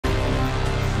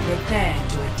Prepare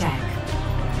to attack.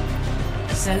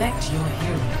 Select your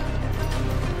hero.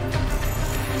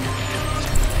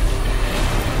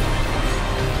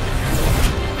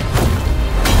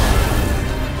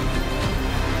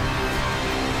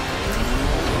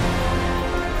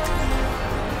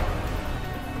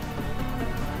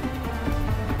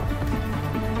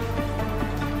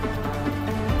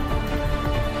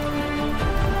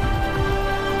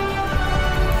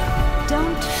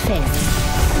 Don't fail.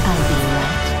 I'll be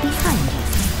right behind you.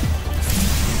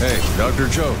 Hey, Dr.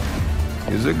 Joe,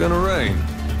 is it gonna rain?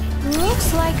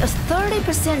 Looks like a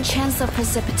 30% chance of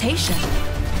precipitation.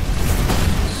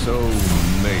 So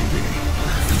maybe.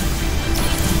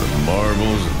 The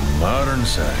marvels of modern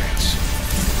science.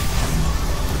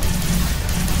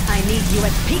 I need you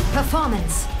at peak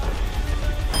performance.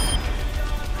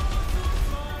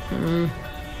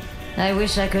 I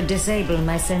wish I could disable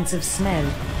my sense of smell.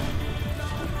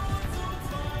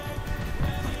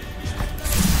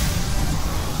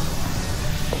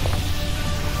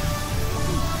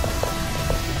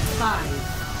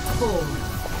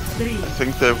 I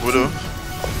think they would have.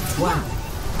 One.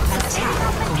 Attack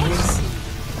commencing.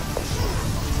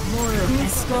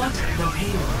 Escort the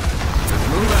payload.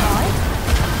 Move out.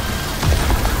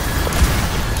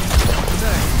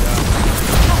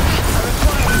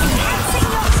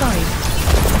 Sorry.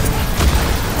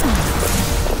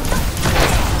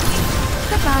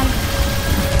 Goodbye.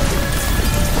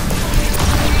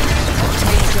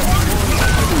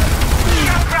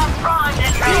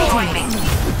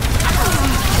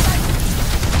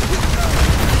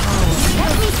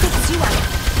 Let me fix you up.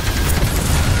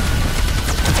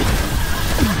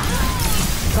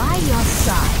 By your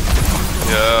side.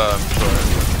 Yeah, I'm trying.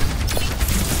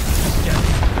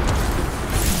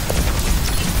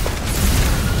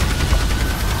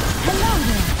 Hello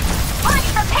there. Watch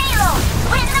the payload.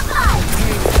 Win the fight.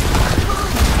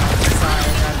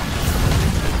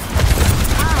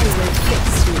 I will fix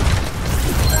you.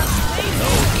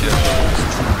 No kills.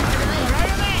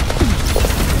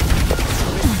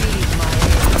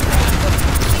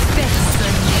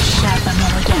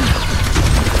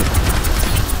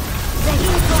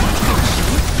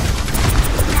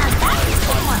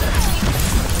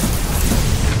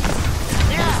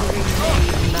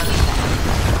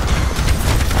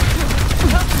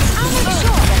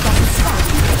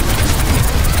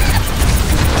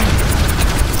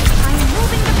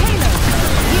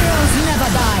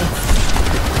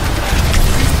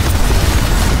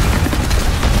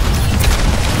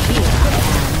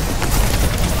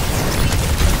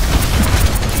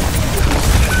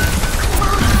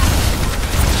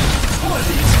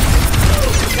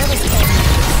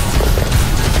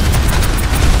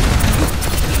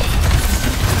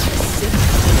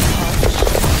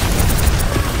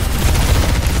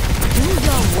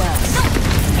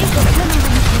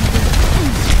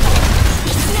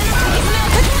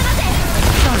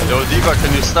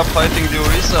 Can you stop fighting the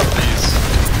Orisa, please?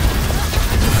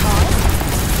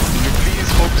 Can you please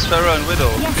focus Pharah and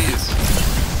Widow, please?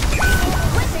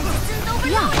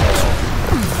 Yeah.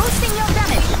 Boosting your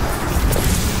damage.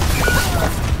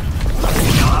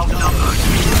 I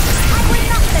will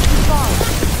not let you fall.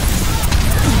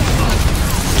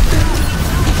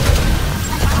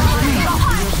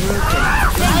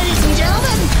 Ladies and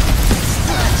gentlemen,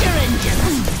 start your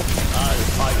engines. I'll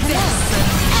fight this.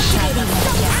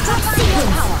 Stop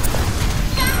seeing power.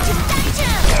 Gotcha.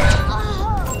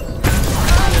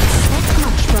 I expect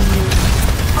much from you.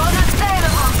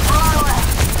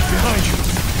 Behind you.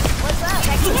 What's up?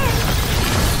 Checking in.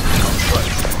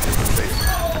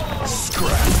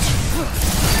 Scrapped.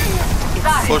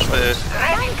 Push me.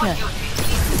 Danke. I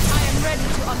am ready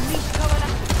to unleash power.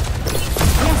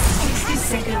 Yes, 60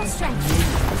 seconds.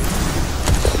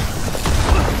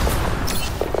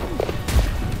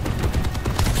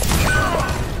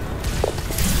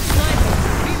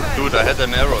 Dude, I had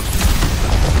an arrow.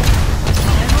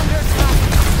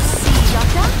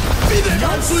 Be there.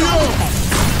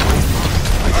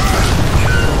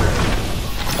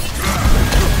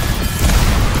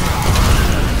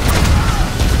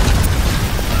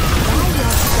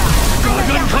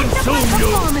 Dragon consume you.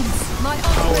 My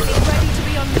ultimate is ready to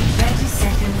be unleashed. 30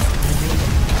 seconds remaining.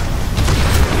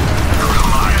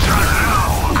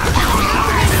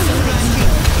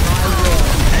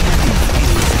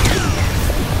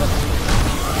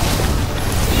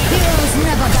 Heroes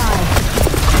never die.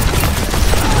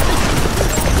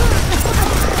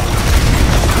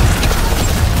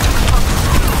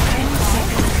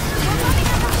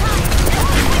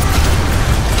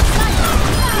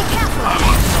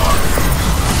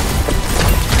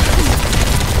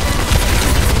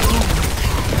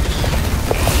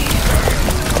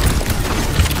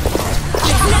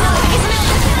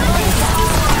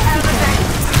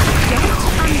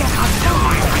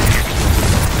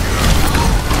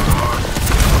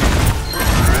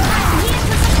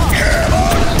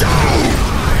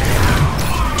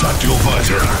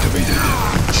 visor activated.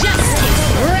 Justice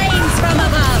reigns from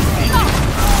above!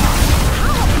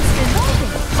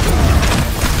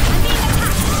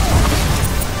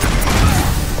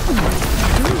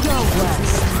 Do your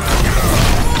worst.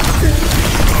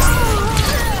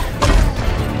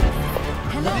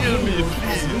 Heal me,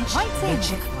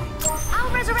 please.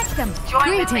 I'll resurrect them.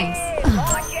 Greetings.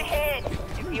 On your head,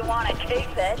 if you want to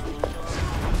keep it.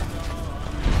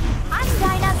 I'm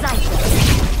Dinah Zyphus.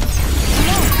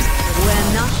 No, we're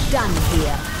not done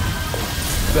here.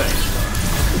 Thanks.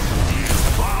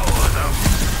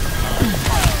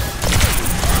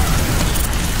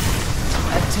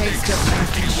 A taste of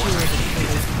making sure the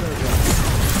killer's progress.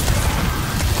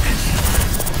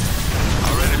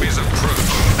 Our enemies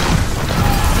approach.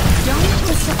 Don't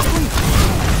disappoint me.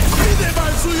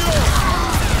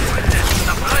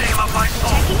 The flame of my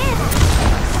soul. Checking in.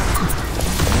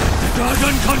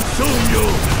 Dragon consume you.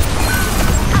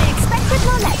 I expected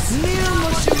no less.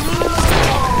 Get them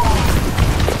all.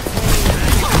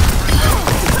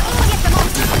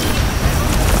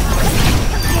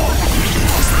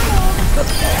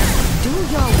 Do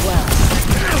your worst.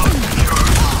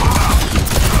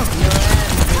 Your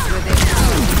end is within you.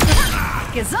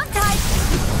 Gesundheit.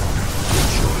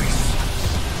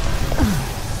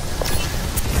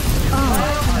 Oh,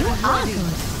 you are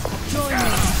good. Join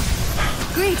me.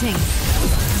 Greetings.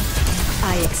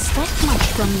 I expect much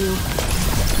from you.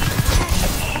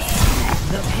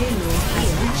 The payload has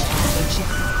reached the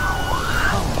objective.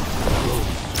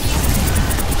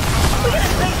 We're gonna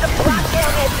see some black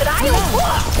down there today or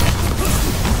what?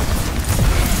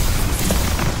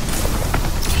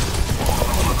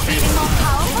 Feeling more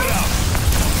powerful?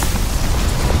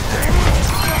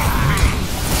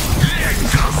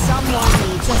 Someone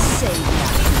needs a savior.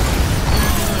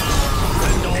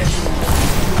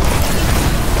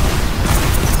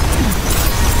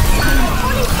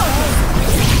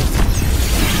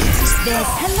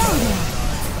 There's hello there.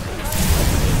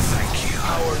 Thank you.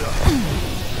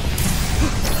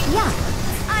 Yeah,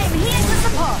 I'm here to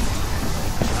support.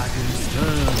 Dragons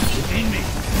turn within me.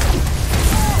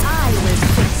 I will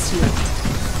fix you.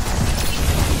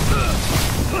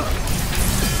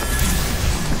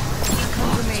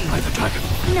 Come to me. By the dragon.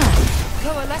 No,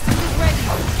 Coalescence is ready.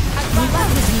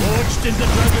 love is me. Forged in the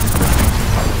dragon's breath.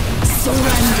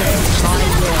 Surrender my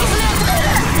will.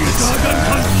 The dragon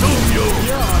consume you.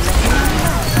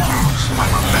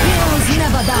 Heroes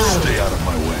never die. Stay out of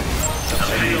my way.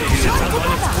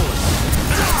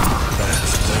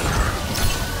 That's better.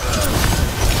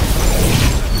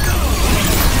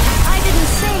 I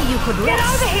didn't say you could Get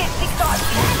rest. over here, big guy.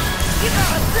 You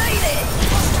gotta see this.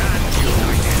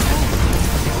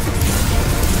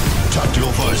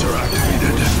 Tactical visor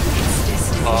activated.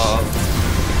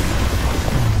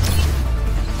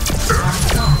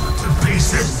 To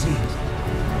pieces.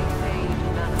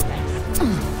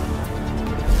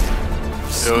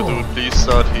 Yo, dude, please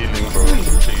start healing, bro.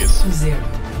 Please. 0.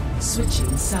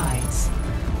 Switching sides.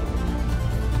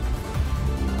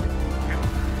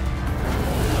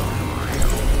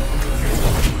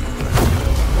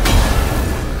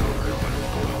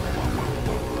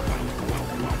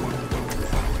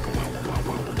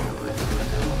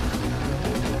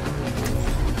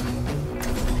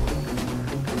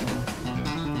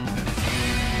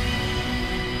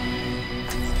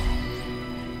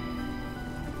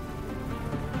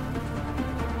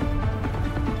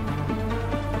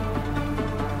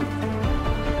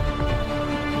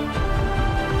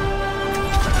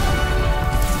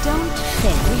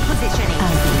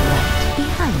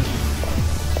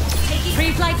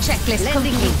 Pre-flight checklist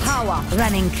Lending complete. you power.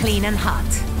 Running clean and hot.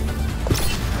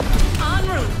 En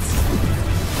route.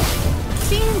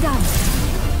 Being done.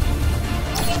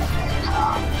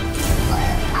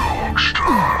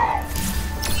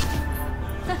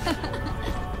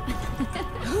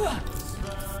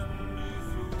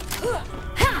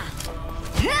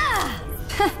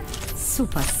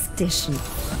 Superstition.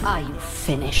 Are you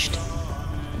finished?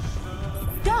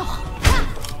 Doch.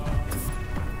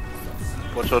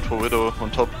 Watch out for Widow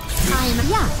on top.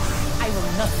 Yeah. I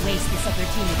will not waste this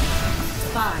opportunity.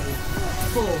 5,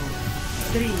 4,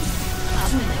 3, 2,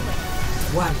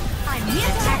 1. I'm here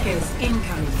to help. Attackers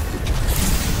incoming.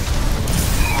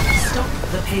 Stop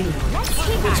the payload. Let's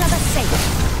keep each other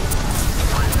safe.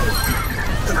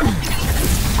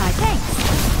 Thanks.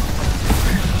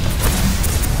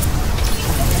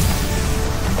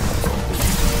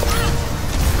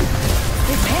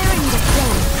 Preparing the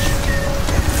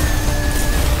forge.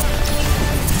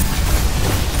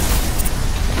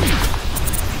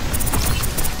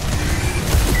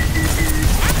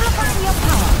 Amplifying your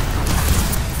power.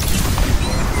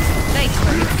 Thanks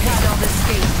for you cannot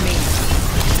escape me.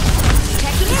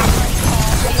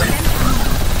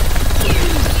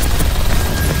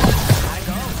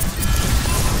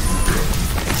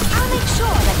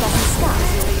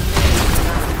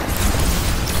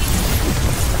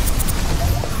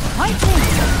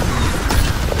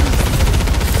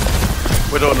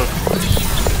 Wait on it.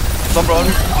 Some run.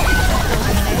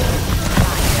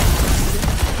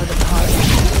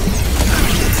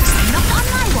 Not on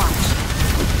my watch.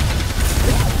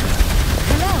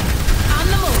 Hello. On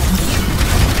the move.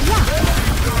 Yeah.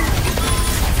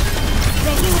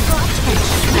 Begging for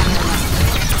attention.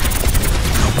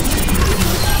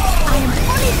 I am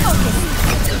fully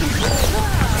focused.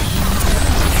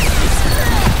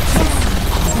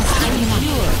 I'm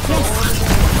here. Yes.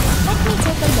 Let me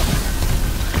take a look.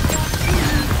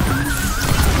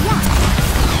 Yeah.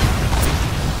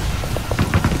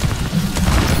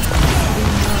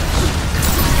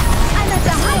 I'm at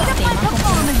the height of my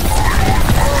performance.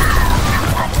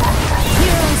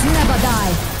 Heroes never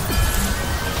die.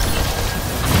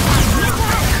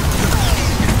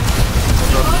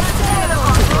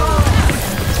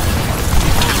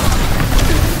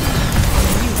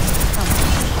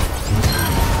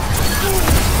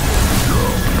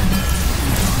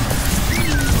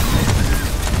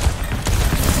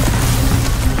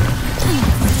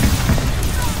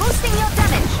 Boosting your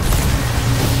damage.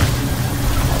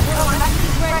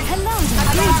 Hello,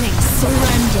 greetings.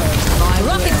 Surrender. My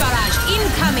rocket barrage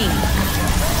incoming.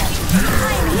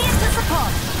 I am here to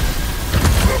support.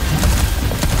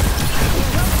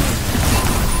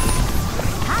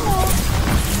 Hello.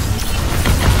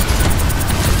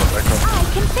 I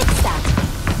can fix that.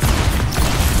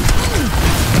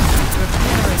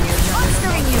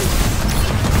 Monstering you.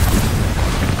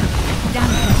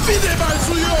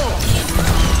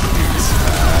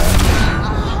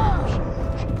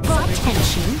 For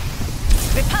attention.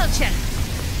 Repulsion.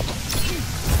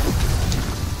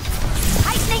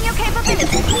 Heightening your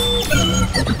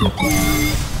capabilities.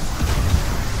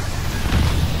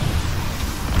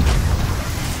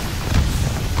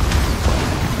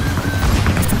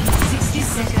 60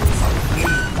 seconds.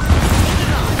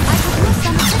 I could use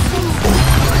some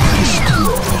assistance.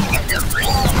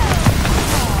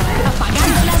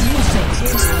 Apagando las luces.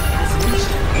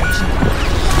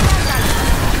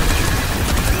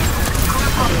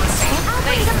 I'll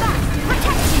bring them back.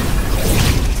 Protect you.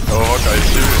 Oh, okay,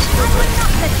 serious about I will that.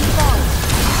 not let you fall.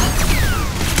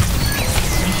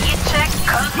 Heat check This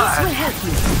confirmed. will help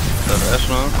you. That Ash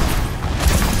now.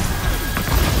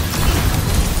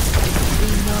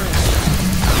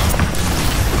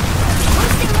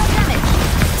 Boosting your damage.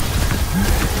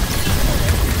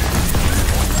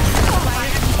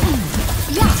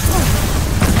 Yeah.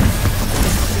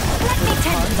 Let me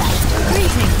tend to that.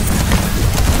 Greetings.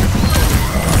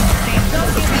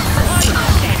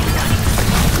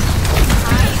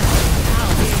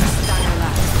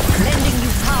 Lending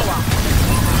you power.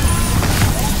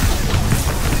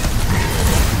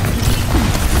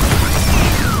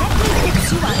 Let me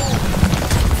fix you up.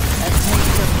 A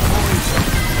taste of poison.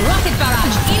 Rocket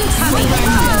barrage incoming.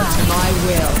 Surrender to my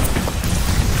will.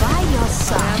 By your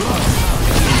side.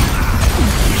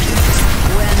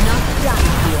 We're not done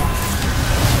here.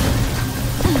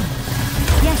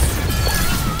 Yes.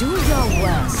 Do your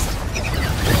worst.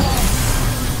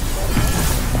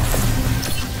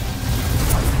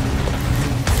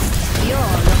 You're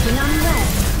looking unwell.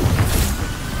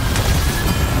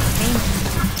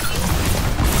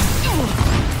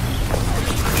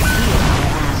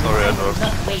 Sorry, I dropped.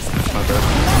 Not waste My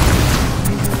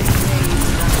bad.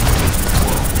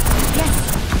 Yes.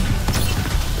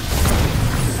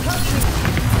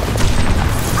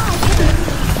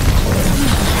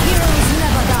 Heroes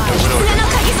never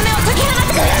die.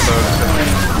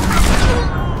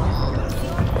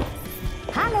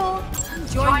 Hello.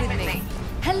 Join with me.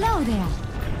 Hello there.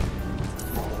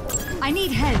 I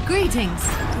need help. Greetings.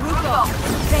 Move on.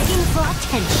 Begging for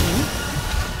attention.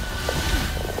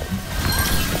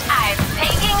 I'm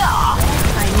taking off.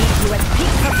 I need you at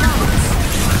peak performance.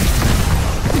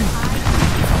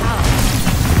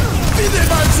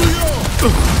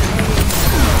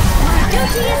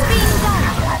 Duty is being done.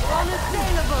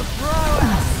 Unassailable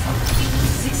prowess.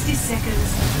 60 seconds.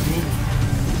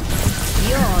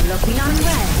 You're looking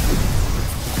unwell.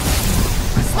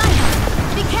 Sniper,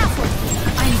 be careful.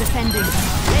 I'm defending.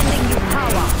 Lending you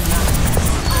power.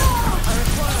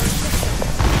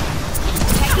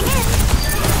 Checking in.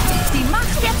 Die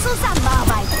Macht der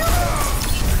Zusammenarbeit.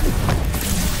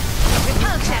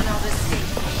 Repulsion.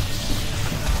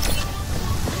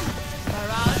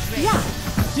 Yeah.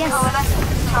 Yes.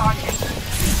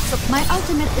 So my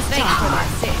ultimate is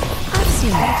charged. I've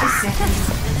seen it. 30 seconds.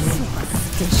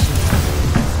 Superstition.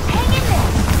 Hang in there.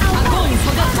 I'm going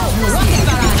for the rocket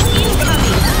barrage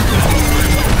incoming.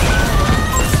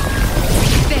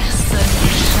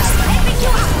 Aiming you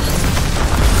up.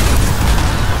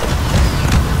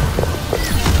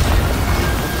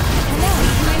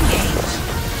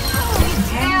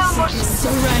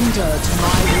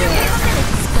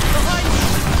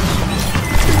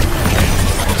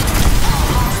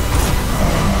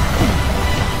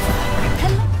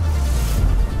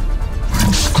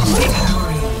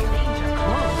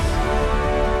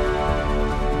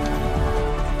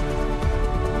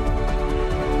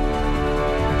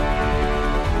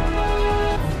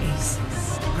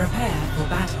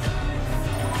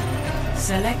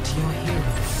 Select your hero.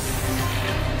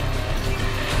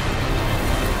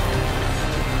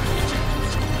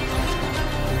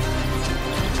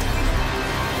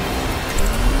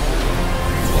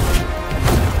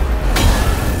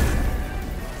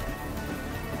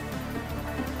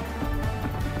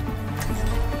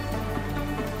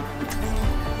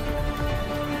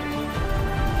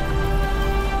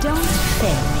 Don't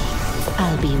fail me.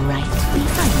 I'll be right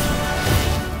behind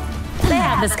you. They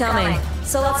have this coming,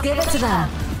 so let's give it to them.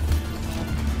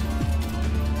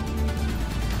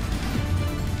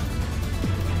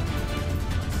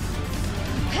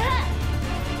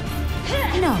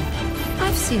 No,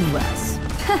 I've seen worse.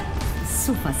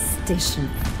 Superstition.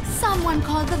 Someone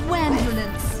call the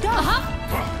ambulance.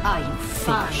 Are you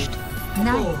finished?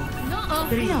 No.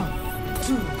 Three, No.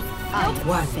 two, Are you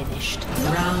one. finished?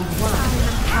 Round one.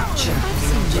 Capture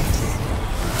the objective.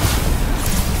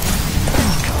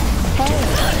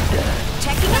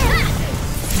 Checking in.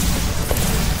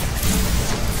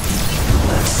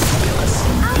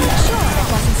 I'll make sure that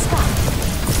doesn't stop.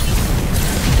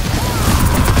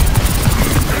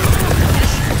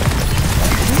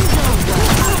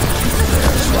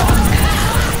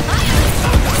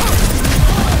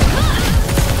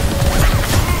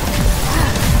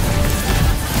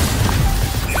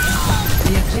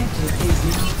 The objective is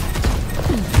now.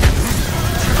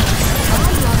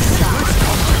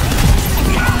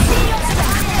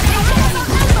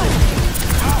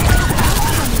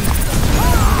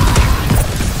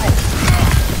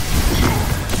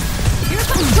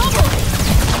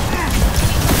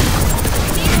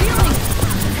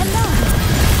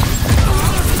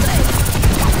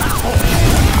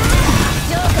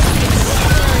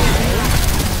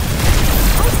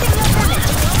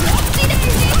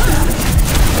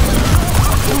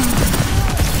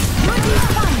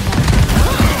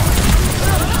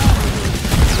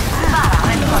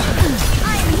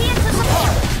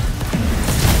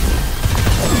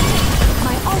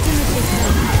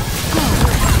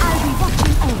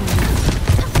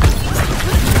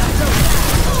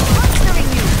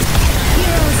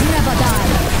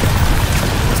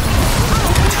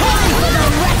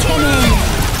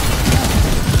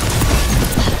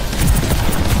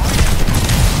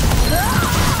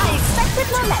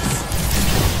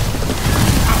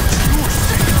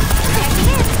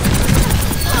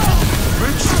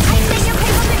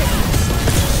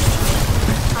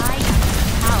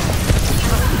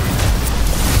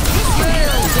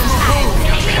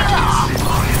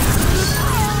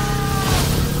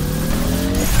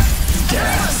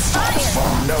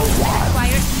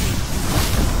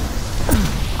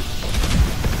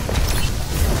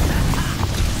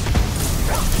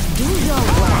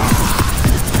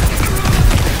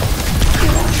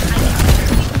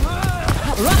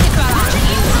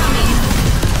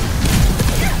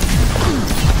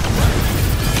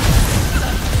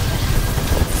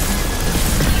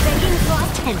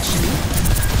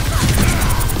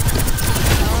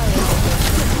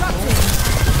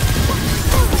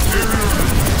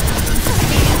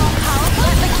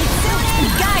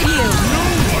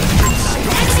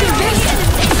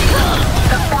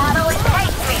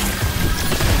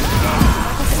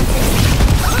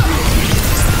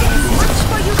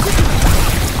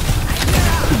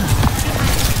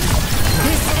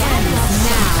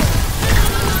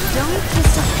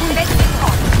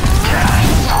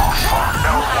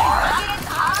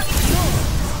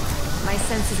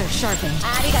 Sharpened.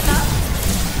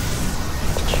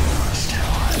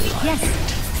 Yes.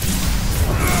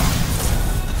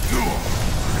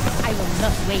 I will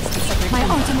not waste this opportunity. My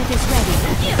ultimate is ready.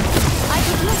 I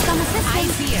could use some assistance.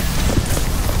 Eyes here.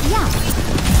 Yeah.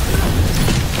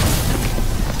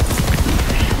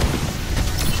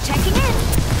 Checking in.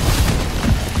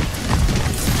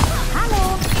 Hello.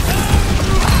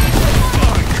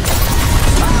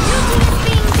 Duty is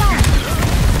being done.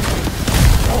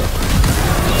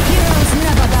 Heroes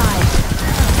never die.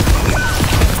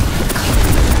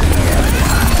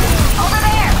 Over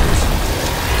there.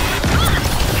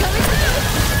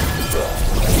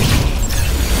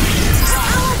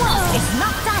 Our work is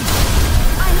not done.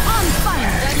 I'm on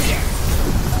fire.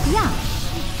 Yeah.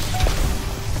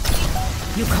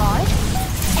 You called?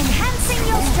 Enhancing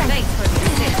your strength. Thanks for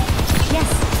this. Yes.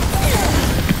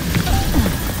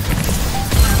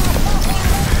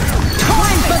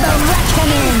 Time for the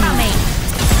reckoning. Coming.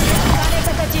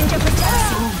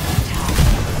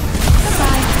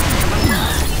 Goodbye.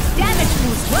 Damage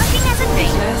boost working as a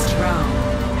thing. First round.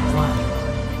 One.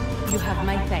 You have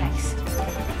my thanks.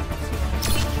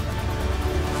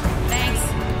 Thanks.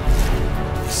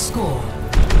 Score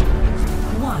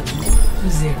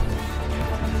 1-0.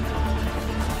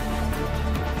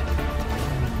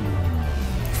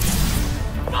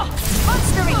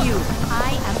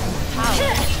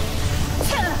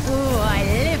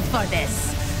 for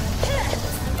this.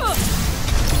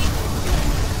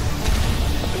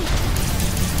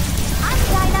 I'm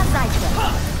Dinah Zytra.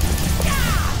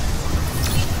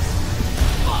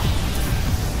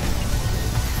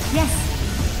 Yes.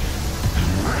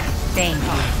 Thank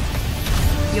you.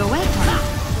 You're welcome.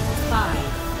 5,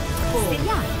 4,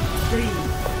 Yeah. 3,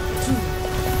 2,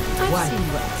 I've 1. seen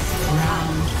worse.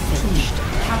 Round finished.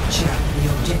 Capture the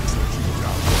objective.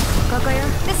 Gogoyo,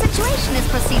 the situation is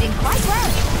proceeding quite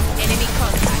well. Enemy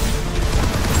contact.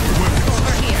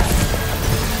 Over here.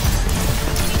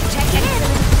 Check it in.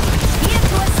 Here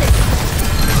to assist.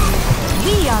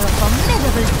 We are a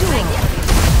formidable duo.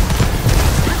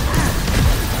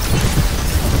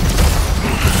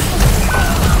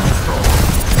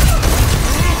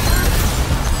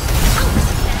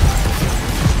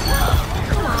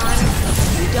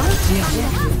 The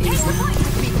objective is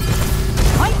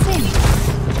Points in.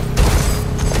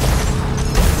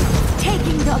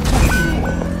 Taking the objective.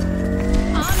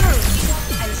 En route.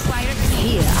 I'll fire a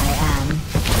grenade. Here I am.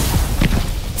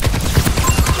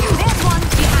 There's one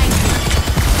Behind you.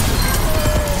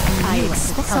 I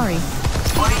expect. Sorry.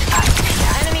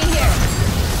 Enemy here.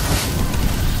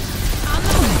 On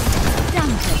the move.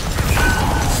 Danke.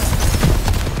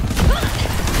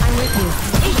 I'm with you.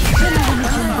 Ich kümmere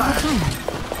mich Befreiung.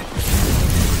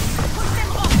 Push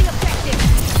them off the objective.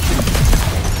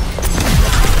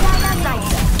 Kleiner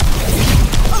Seite.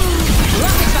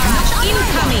 Rocket barrage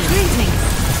incoming. Greetings.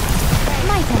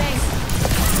 My thanks.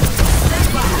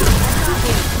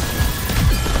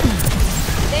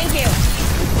 Thank you.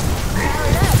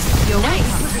 You're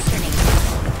welcome.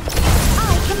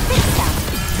 I can fix that.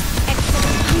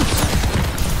 Excellent.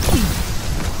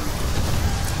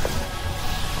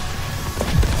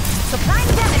 Supplying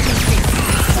damage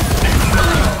increase.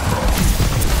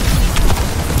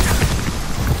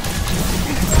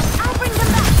 I'll bring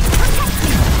them back. Protect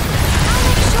me. I'll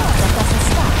make sure that doesn't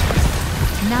stop.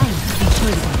 Nice,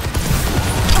 Entschuldigung.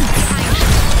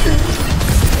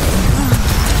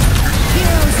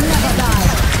 Heroes never die.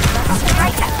 Let's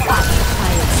strike at one.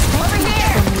 I expect Over much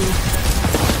here. from you.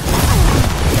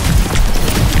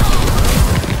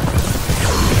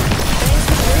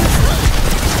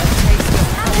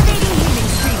 Activating healing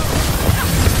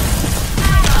stream.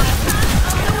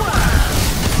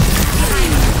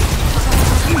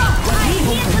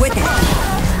 With it.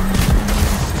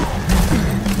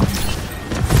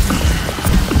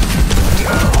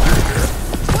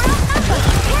 We're outnumbered.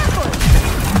 Careful.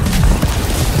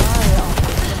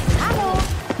 Hello.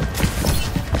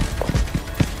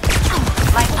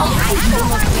 Like a ice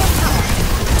almost gets out.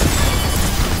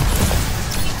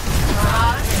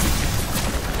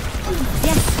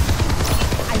 Yes.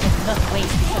 I will not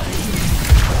wait for you.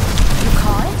 You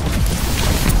call it?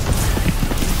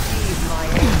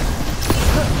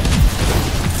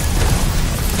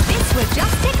 This will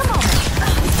just take a moment.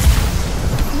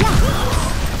 Yeah.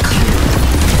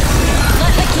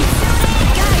 Let me keep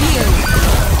got you.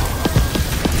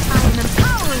 I am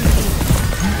empowering you.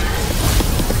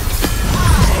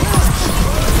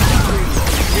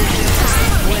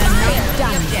 We're not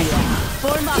done here.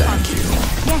 Form up on you.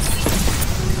 Yes.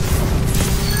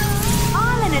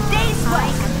 All in a day's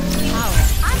work.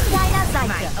 I'm Dinah My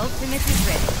Zytra. ultimate is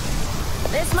ready.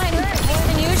 This might hurt more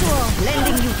than usual.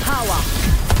 Lending you power.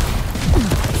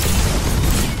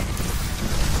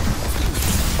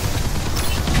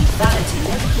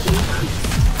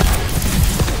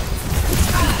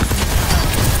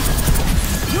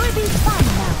 You'll be fine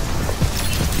now.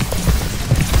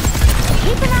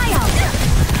 Keep an eye out.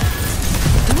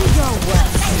 Do your work.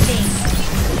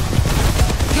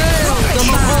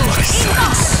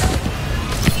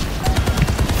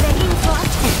 Begging for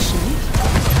attention.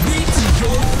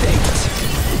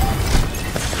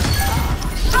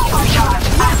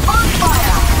 I'm on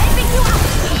fire. Helping you out.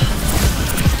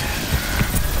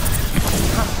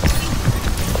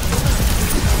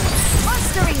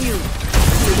 Mastering you.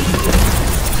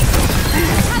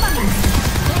 Cover me.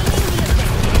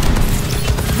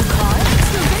 You call it?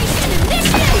 Excavation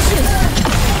initiation.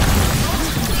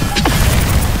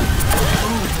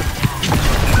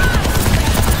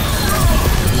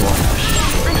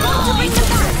 I'm going to bring them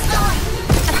back.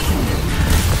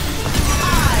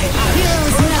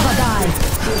 Heroes never die.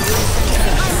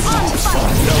 I'm on fire.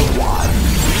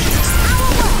 Our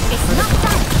work is not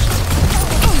done.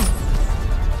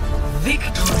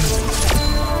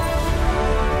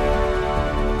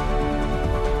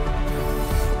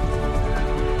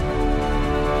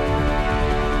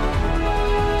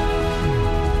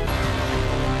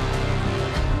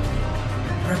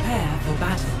 Prepare for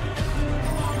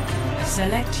battle.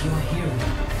 Select your hero.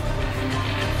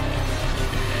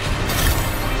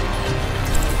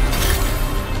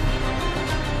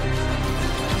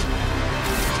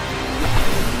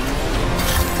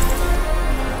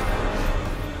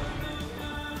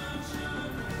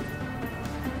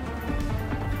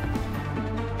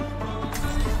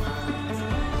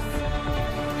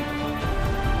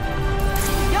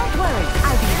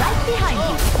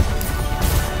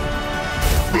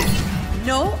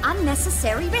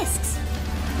 unnecessary risks.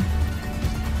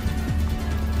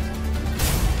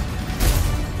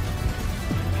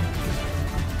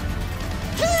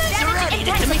 Ready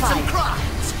to commit some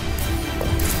crimes.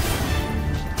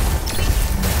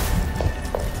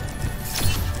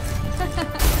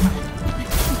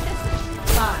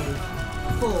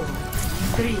 5, 4,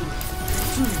 3, 2,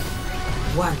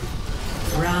 1.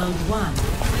 Round 1.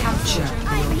 Capture the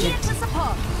I'm here to objective.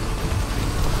 support.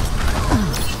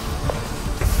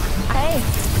 Hey,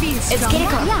 it's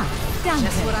Kiriko. Yeah, done.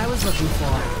 Just what I was looking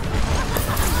for.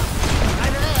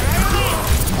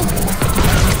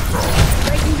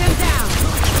 Breaking them down.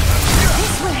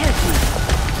 This will help you.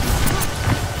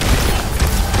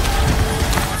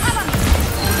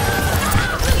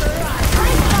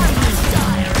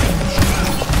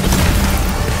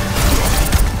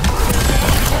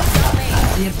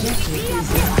 The objective is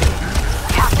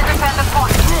Have to defend the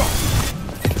point.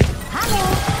 Hello.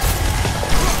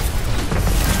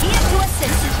 Here to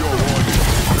assist.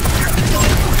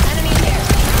 Enemy here.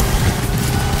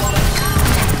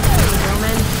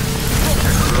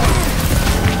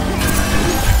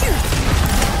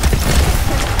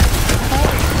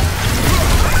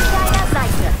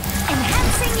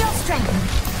 Enhancing your strength.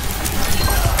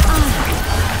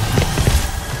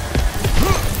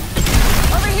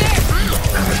 Over here.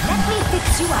 Let me fix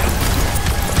you up.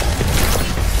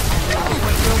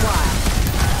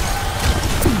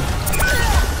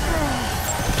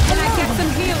 Can I get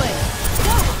some healing?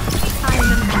 I'm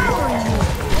empowering you.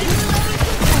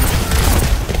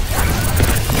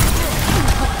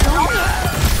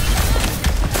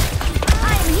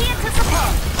 I'm here to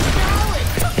support.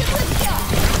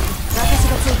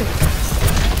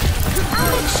 I'll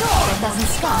make sure it doesn't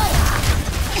stop.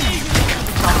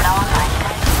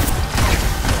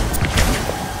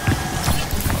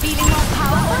 Feeling more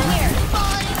power over here.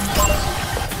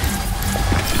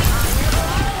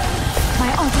 My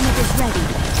ultimate is ready.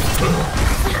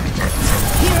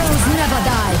 Heroes never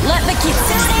die. Let the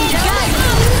kitsune guide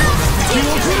you.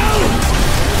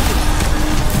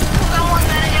 Someone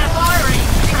better get a firing.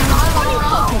 I'm fully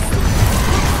focused.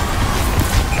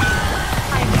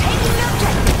 I'm taking the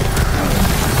objective.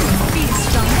 Be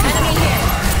strong. Enemy here.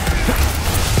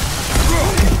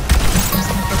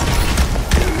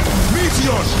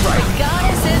 Meteor strike!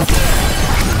 Goddess is here.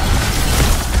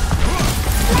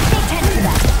 Let me tend to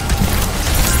that.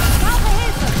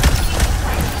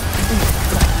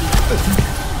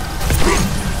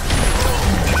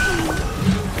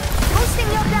 Posting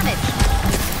your damage.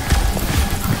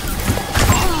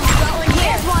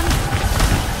 Here's one.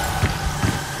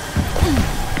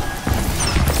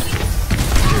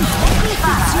 Let me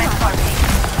fix you up.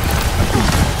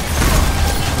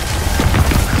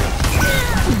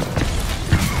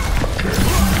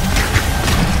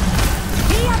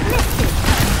 Be uplifted.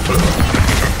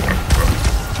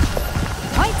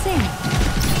 Points in.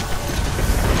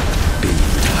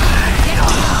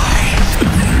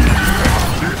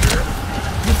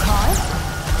 You call?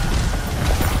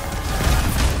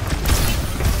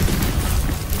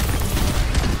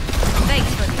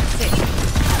 Thanks for the assist.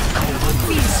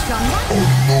 Feel stronger?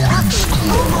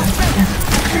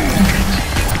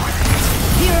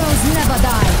 Heroes never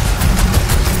die.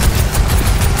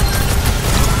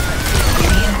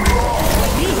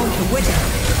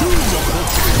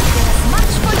 There's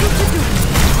much for you to do.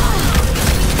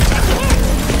 Check in.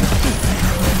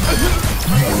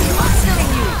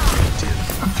 Mastering you.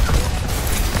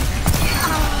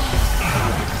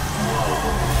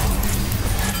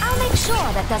 I'll make sure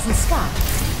that doesn't stop.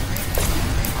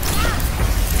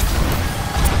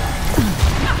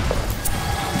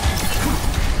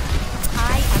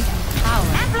 I am power.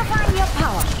 Amplifying your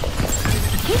power.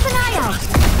 Keep an eye out.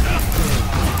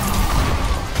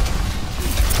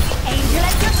 Angel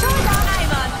at your shoulder.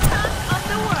 I'm on top of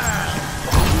the world.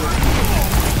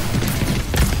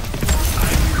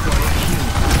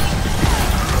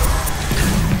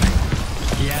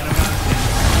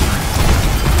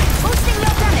 Boosting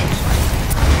your damage.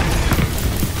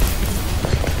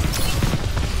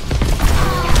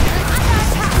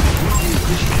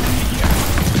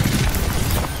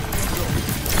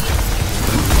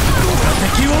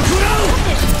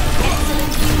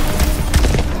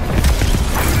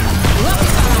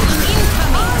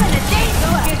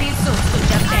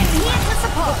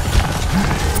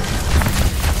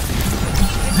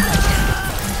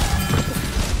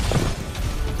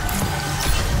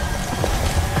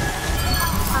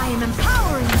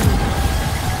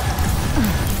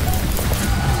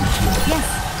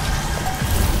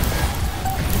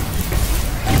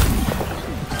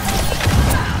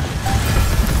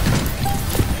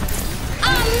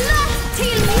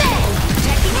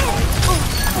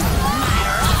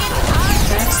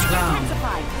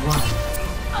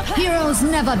 Heroes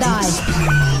never die.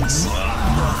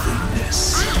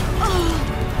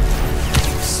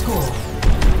 Score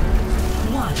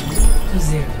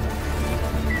 1-0.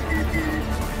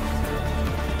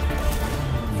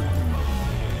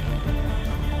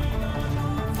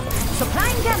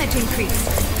 Supplying damage increase.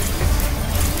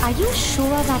 Are you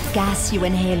sure that gas you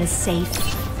inhale is safe?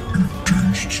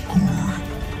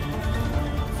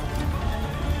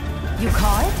 You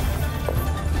called?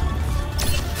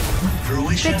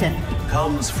 Fruition Bitte.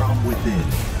 comes from within,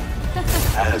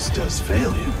 as does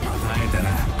failure.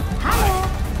 Hello.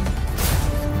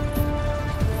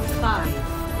 5,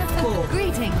 4,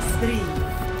 Greetings. 3,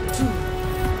 2,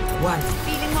 1.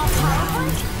 Feeling more powerful?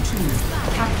 Round 2.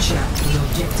 Capture the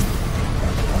objective.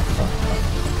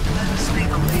 Let us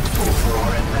make a leap for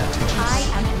our advantages. I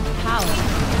am empowered.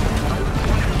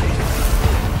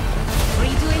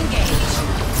 Free to engage.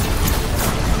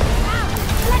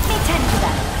 Let me tend to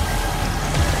that.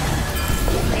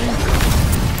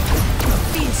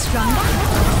 Feel stronger?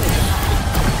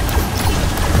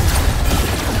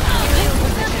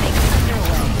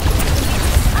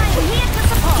 I'm here to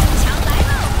support.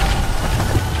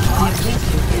 The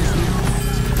objective is lost.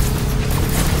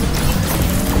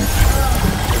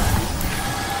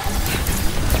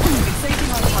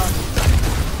 Fixating on target.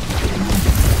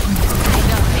 I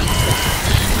don't think so.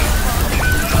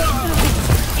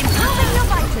 Improving your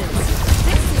vitals.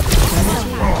 This is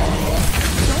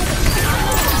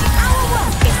our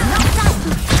work is not done.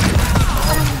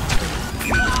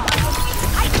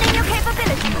 Heightening your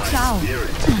capability. Ciao.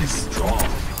 Spirit is strong.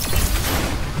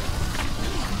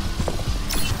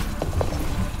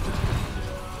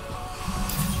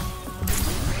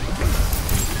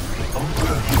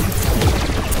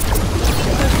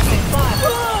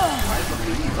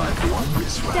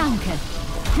 Danke.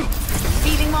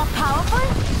 Feeling more powerful?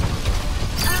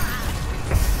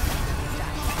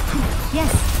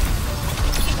 Yes.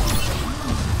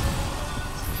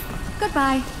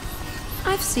 Goodbye.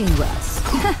 I've seen worse.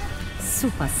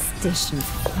 Superstition.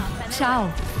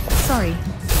 Ciao. Sorry.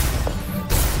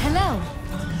 Hello.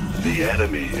 The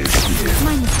enemy is here.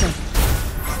 My mistake.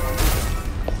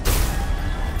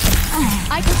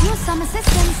 I could use some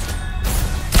assistance.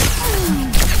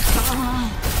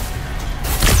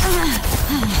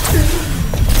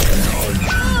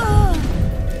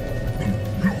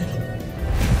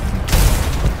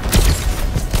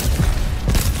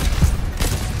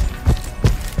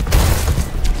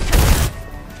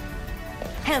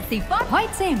 Healthy but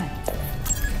quite same.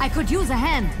 I could use a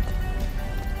hand.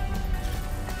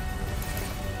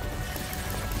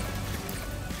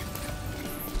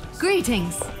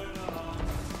 Greetings.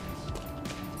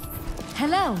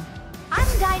 Hello.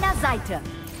 I'm Dinah Zeiter.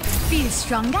 Feel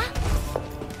stronger?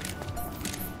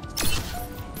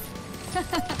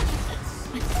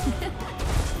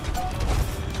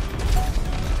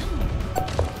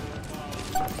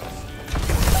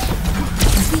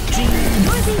 Sweet dreams.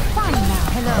 You'll be fine now.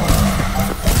 Hello.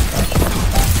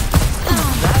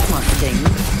 That must sting.